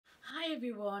Hi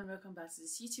everyone, welcome back to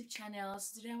this YouTube channel.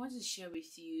 So today I want to share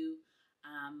with you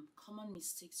common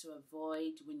mistakes to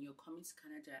avoid when you're coming to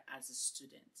Canada as a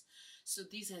student. So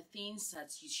these are things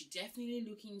that you should definitely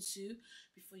look into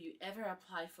before you ever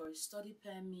apply for a study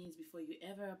permit, before you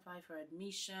ever apply for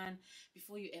admission,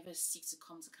 before you ever seek to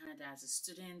come to Canada as a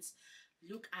student.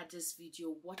 Look at this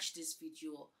video, watch this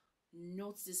video,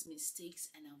 note these mistakes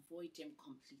and avoid them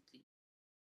completely.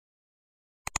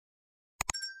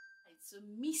 So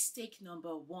mistake number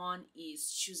one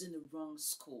is choosing the wrong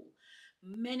school.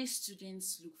 Many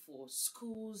students look for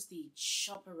schools, they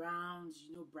shop around,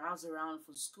 browse around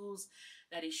for schools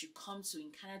that they should come to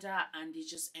in Canada, and they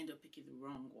just end up picking the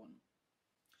wrong one.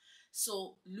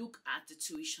 So look at the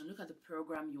tuition, look at the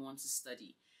program you want to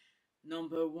study.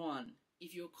 Number one,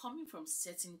 if you're coming from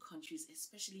certain countries,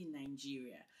 especially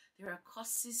Nigeria, there are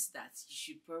courses that you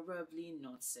should probably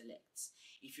not select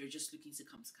if you're just looking to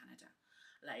come to Canada.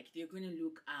 Like, they're going to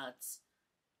look at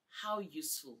how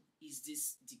useful is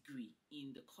this degree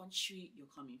in the country you're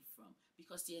coming from,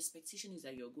 because the expectation is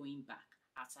that you're going back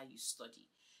after you study.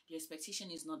 The expectation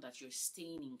is not that you're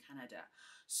staying in Canada.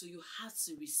 So you have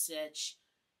to research,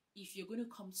 if you're going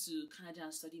to come to Canada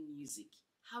and study music,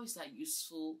 how is that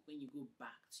useful when you go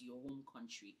back to your home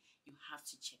country? You have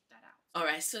to check that out. All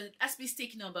right, so that's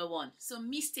mistake number one. So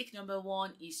mistake number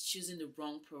one is choosing the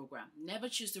wrong program. Never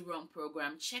choose the wrong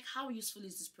program. Check how useful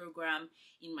is this program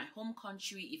in my home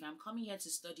country. If I'm coming here to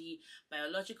study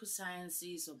biological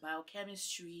sciences or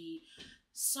biochemistry,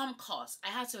 some course, I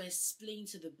have to explain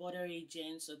to the border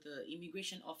agents or the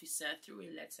immigration officer through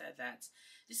a letter that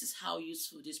this is how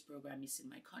useful this program is in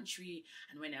my country,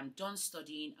 and when I'm done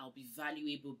studying, I'll be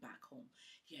valuable back home.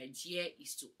 The idea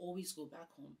is to always go back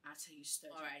home after you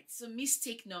study. All right, so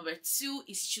mistake number two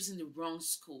is choosing the wrong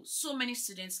school. So many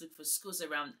students look for schools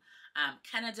around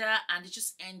Canada, and they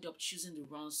just end up choosing the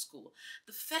wrong school.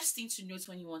 The first thing to note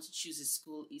when you want to choose a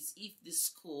school is if the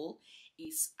school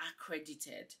is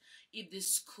accredited, if the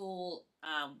school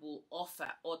will offer,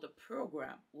 or the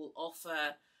program will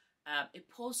offer a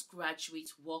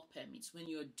postgraduate work permit when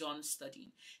you're done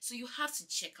studying. So you have to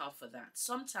check out for that.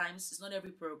 Sometimes it's not every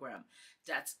program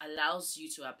that allows you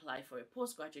to apply for a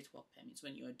postgraduate work permit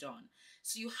when you're done.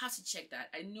 So you have to check that.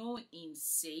 I know in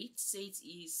SAIT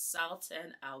is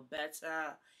Southern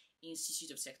Alberta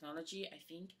Institute of Technology, I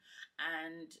think,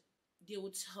 and they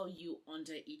will tell you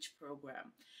under each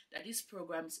program that this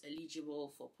program is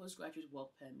eligible for postgraduate work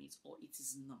permit or it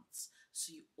is not.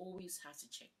 So you always have to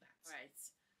check that. All right.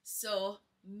 So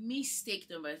mistake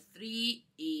number three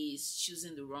is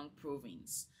choosing the wrong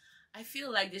province. I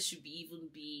feel like this should even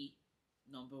be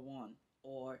number one,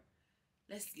 or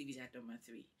let's leave it at number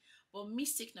three. But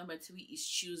mistake number three is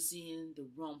choosing the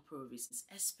wrong province,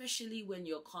 especially when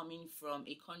you're coming from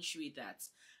a country that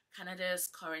Canada's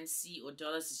currency or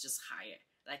dollars is just higher.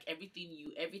 Like every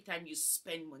time you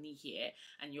spend money here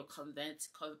and you're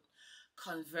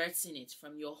converting it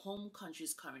from your home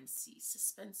country's currency, it's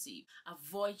expensive.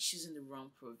 Avoid choosing the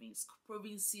wrong province.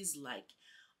 Provinces like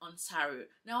Ontario.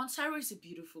 Now, Ontario is a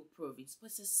beautiful province, but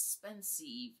it's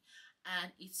expensive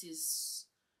and it is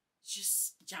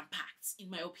just jam-packed, in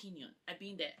my opinion. I've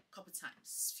been there a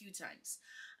few times,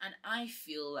 and I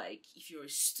feel like if you're a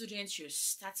student, you're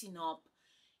starting up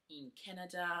in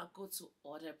Canada, go to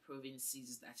other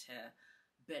provinces that are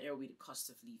better with the cost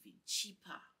of living,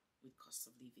 cheaper with cost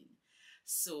of living.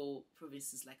 So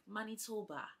provinces like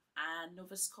Manitoba and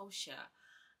Nova Scotia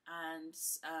and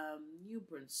New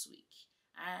Brunswick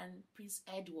and Prince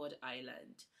Edward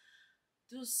Island,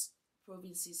 those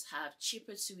provinces have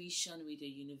cheaper tuition with the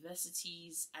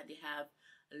universities, and they have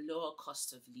a lower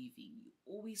cost of living. You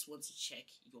always want to check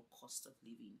your cost of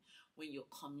living when you're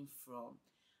coming from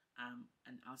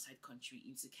an outside country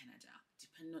into Canada,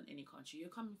 depending on any country you're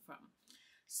coming from.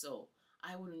 So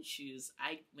I wouldn't choose.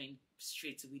 I went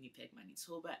straight to Winnipeg,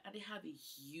 Manitoba, and they have a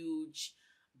huge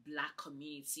Black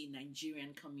community,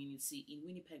 Nigerian community in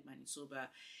Winnipeg, Manitoba.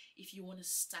 If you want to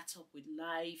start up with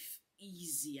life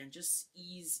easy and just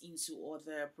ease into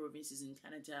other provinces in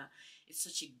Canada, it's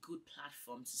such a good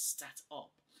platform to start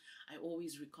up. I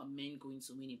always recommend going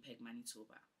to Winnipeg,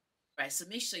 Manitoba. Right, so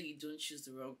make sure you don't choose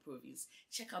the wrong province.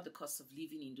 Check out the cost of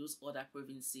living in those other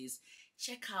provinces.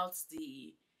 Check out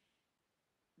the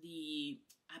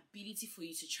ability for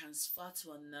you to transfer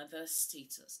to another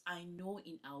status. I know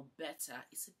in Alberta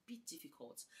it's a bit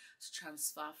difficult to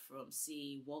transfer from,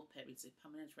 say, work permit to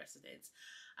permanent resident,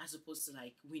 as opposed to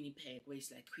like Winnipeg, where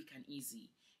it's like quick and easy.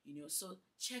 So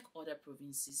check other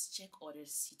provinces, check other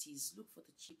cities, look for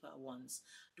the cheaper ones.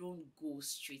 Don't go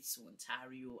straight to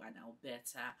Ontario and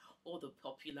Alberta or the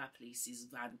popular places,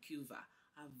 Vancouver.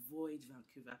 avoid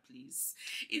Vancouver, please.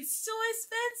 It's so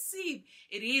expensive.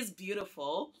 It is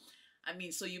beautiful. I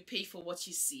mean, so you pay for what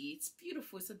you see. It's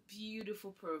beautiful. It's a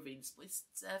beautiful province, but it's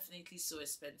definitely so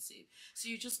expensive. So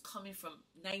you're just coming from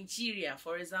Nigeria,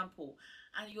 for example,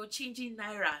 and you're changing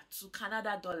naira to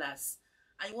Canada dollars,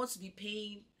 and you want to be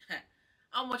paying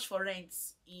how much for rent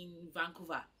in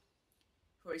Vancouver?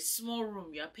 For a small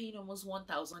room, you are paying almost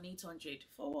 1,800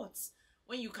 for what?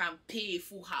 When you can pay a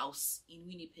full house in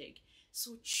Winnipeg.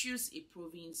 So choose a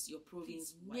province, your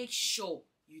province. Make sure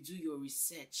you do your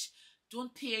research.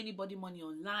 Don't pay anybody money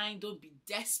online. Don't be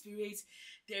desperate.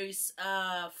 There is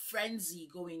a frenzy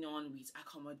going on with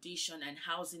accommodation and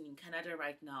housing in Canada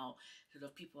right now. A lot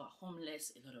of people are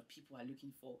homeless. A lot of people are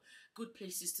looking for good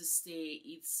places to stay.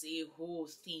 It's a whole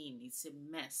thing. It's a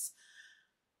mess.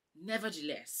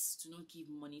 Nevertheless, do not give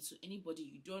money to anybody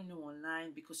you don't know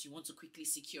online because you want to quickly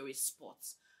secure a spot.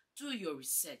 Do your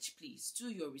research, please. Do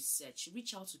your research.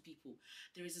 Reach out to people.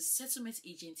 There is a settlement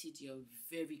agency. They are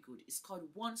very good. It's called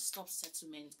One Stop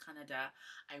Settlement Canada.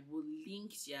 I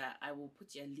will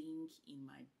put their link in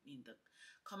the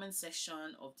comment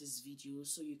section of this video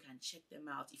so you can check them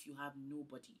out if you have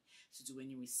nobody to do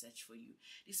any research for you.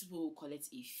 These people will collect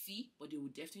a fee, but they will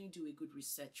definitely do a good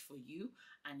research for you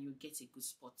and you'll get a good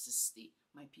spot to stay.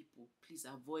 My people, please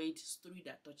avoid story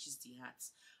that touches the heart.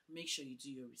 Make sure you do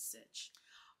your research.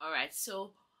 All right,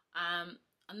 so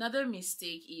another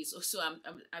mistake is also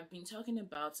I've been talking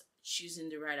about choosing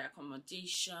the right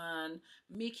accommodation,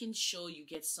 making sure you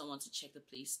get someone to check the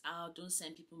place out. Don't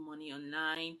send people money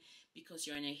online because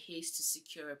you're in a haste to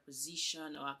secure a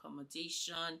position or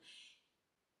accommodation.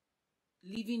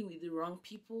 Living with the wrong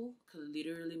people could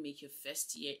literally make your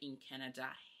first year in Canada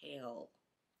hell.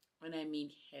 When I mean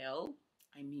hell,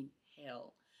 I mean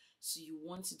hell. So you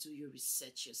want to do your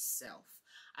research yourself.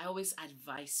 I always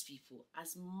advise people,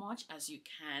 as much as you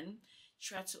can,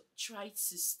 try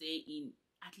to stay in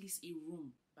at least a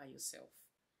room by yourself.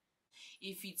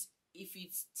 If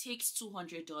it takes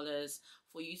 $200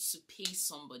 for you to pay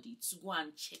somebody to go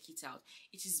and check it out,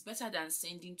 it is better than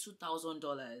sending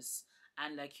 $2,000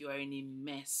 and like you are in a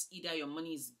mess. Either your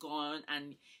money is gone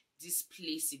and this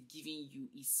place is giving you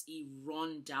is a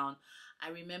rundown. I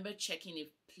remember checking a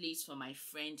place for my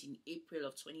friend in April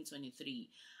of 2023,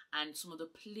 and some of the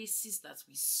places that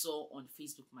we saw on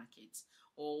Facebook Market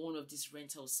or one of these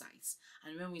rental sites,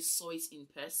 and when we saw it in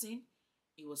person,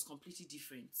 it was completely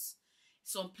different.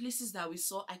 Some places that we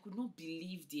saw, I could not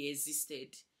believe they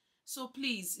existed. So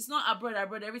please, it's not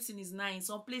abroad, everything is nice.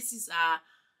 Some places are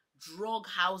drug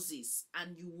houses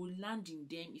and you will land in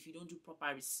them if you don't do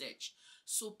proper research.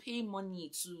 So pay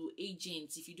money to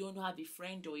agents if you don't have a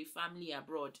friend or a family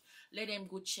abroad. Let them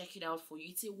go check it out for you.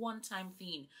 It's a one-time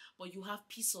thing, but you have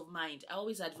peace of mind. I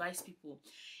always advise people,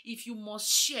 if you must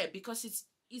share, because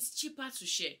it's cheaper to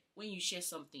share when you share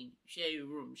something. Share a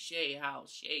room, share a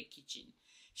house, share a kitchen,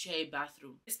 share a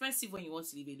bathroom. Expensive when you want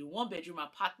to live alone. One bedroom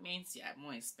apartments, yeah,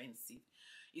 more expensive.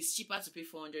 It's cheaper to pay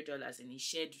 $400 in a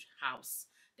shared house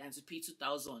than to pay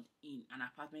 $2,000 in an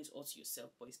apartment all to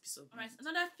yourself for a piece of mind. Alright,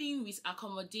 another thing with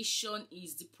accommodation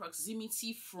is the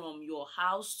proximity from your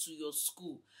house to your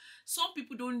school. Some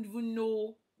people don't even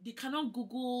know, they cannot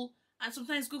Google, and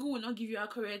sometimes Google will not give you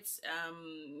accurate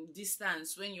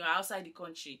distance when you're outside the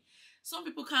country. Some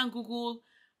people can't Google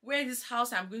where this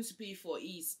house I'm going to pay for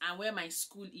is and where my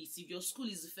school is. If your school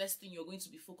is the first thing you're going to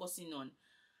be focusing on,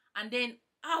 and then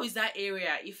how is that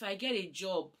area? If I get a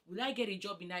job, will I get a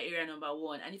job in that area, number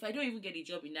one? And if I don't even get a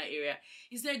job in that area,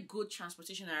 is there good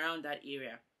transportation around that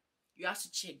area? You have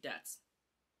to check that.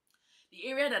 The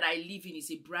area that I live in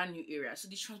is a brand new area, so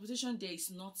the transportation there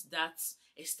is not that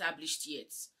established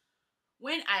yet.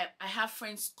 When I have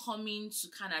friends coming to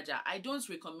Canada, I don't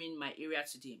recommend my area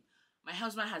to them. My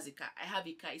husband has a car, I have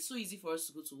a car. It's so easy for us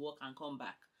to go to work and come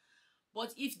back.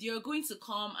 But if they're going to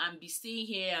come and be staying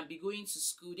here and be going to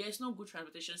school, there's no good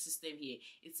transportation system here.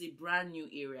 It's a brand new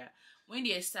area. When they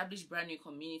establish brand new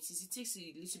communities, it takes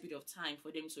a little bit of time for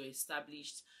them to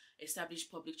establish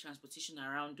public transportation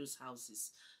around those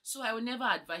houses. So I would never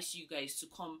advise you guys to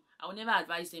come. I would never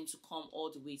advise them to come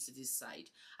all the way to this side.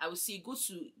 I would say go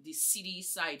to the city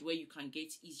side where you can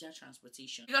get easier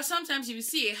transportation. Because sometimes if you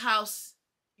see a house,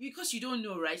 because you don't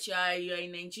know, right? You're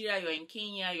in Nigeria, you're in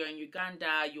Kenya, you're in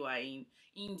Uganda, you are in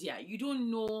India. You don't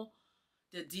know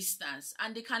the distance,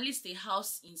 and they can list a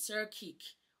house in Circuit,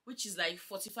 which is like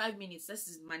 45 minutes. This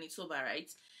is Manitoba,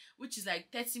 right? Which is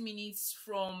like 30 minutes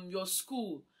from your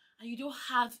school, and you don't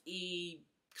have a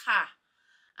car,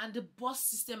 and the bus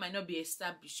system might not be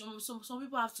established. Some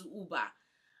people have to Uber,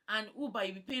 and Uber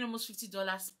you'll be paying almost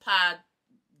 $50 per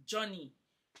journey.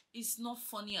 It's not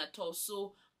funny at all.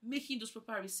 So making those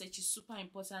proper research is super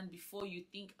important before you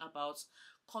think about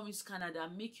coming to Canada.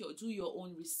 Do your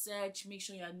own research. Make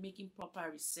sure you are making proper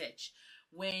research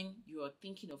when you are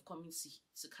thinking of coming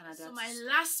to Canada. So my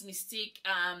last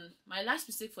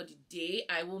mistake for the day,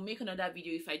 I will make another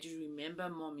video if I do remember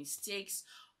more mistakes,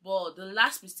 but the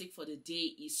last mistake for the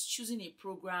day is choosing a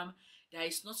program that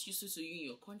is not useful to you in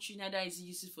your country, neither is it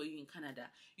useful for you in Canada.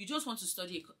 You don't want to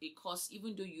study a course,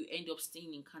 even though you end up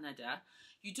staying in Canada,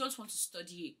 you don't want to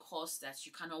study a course that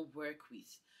you cannot work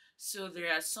with. So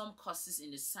there are some courses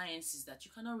in the sciences that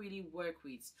you cannot really work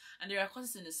with, and there are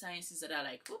courses in the sciences that are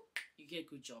like, oh, you get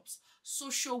good jobs.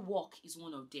 Social work is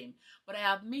one of them, but I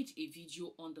have made a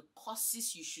video on the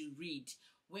courses you should read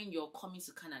when you're coming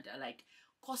to Canada, like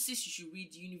courses you should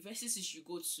read, the universities you should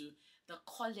go to, the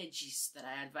colleges that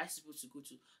I advise people to go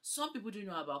to. Some people don't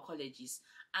know about colleges,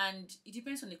 and it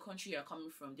depends on the country you're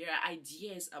coming from. There are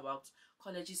ideas about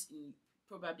colleges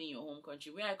probably in your home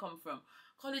country. Where I come from,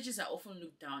 colleges are often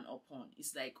looked down upon.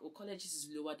 It's like, oh, colleges is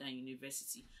lower than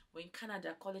university. But in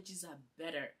Canada, colleges are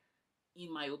better,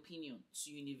 in my opinion,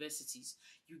 to universities.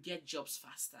 You get jobs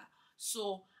faster.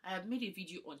 So I have made a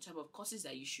video on type of courses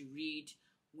that you should read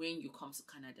when you come to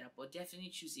Canada, but definitely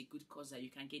choose a good course that you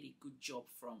can get a good job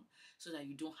from, so that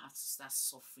you don't have to start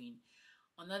suffering.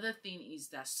 Another thing is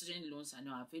that student loans are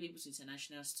now available to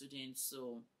international students,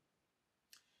 so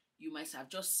you might have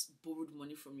just borrowed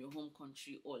money from your home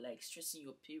country, or like stressing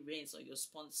your parents or your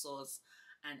sponsors,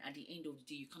 and at the end of the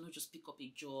day you cannot just pick up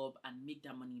a job and make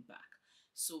that money back.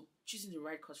 So choosing the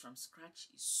right course from scratch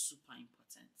is super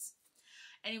important.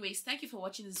 Anyways, thank you for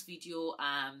watching this video.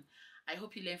 I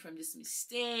hope you learned from these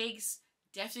mistakes.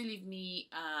 Definitely leave me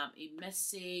a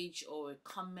message or a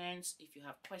comment if you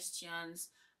have questions,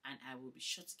 and I will be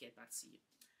sure to get back to you.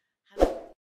 Have a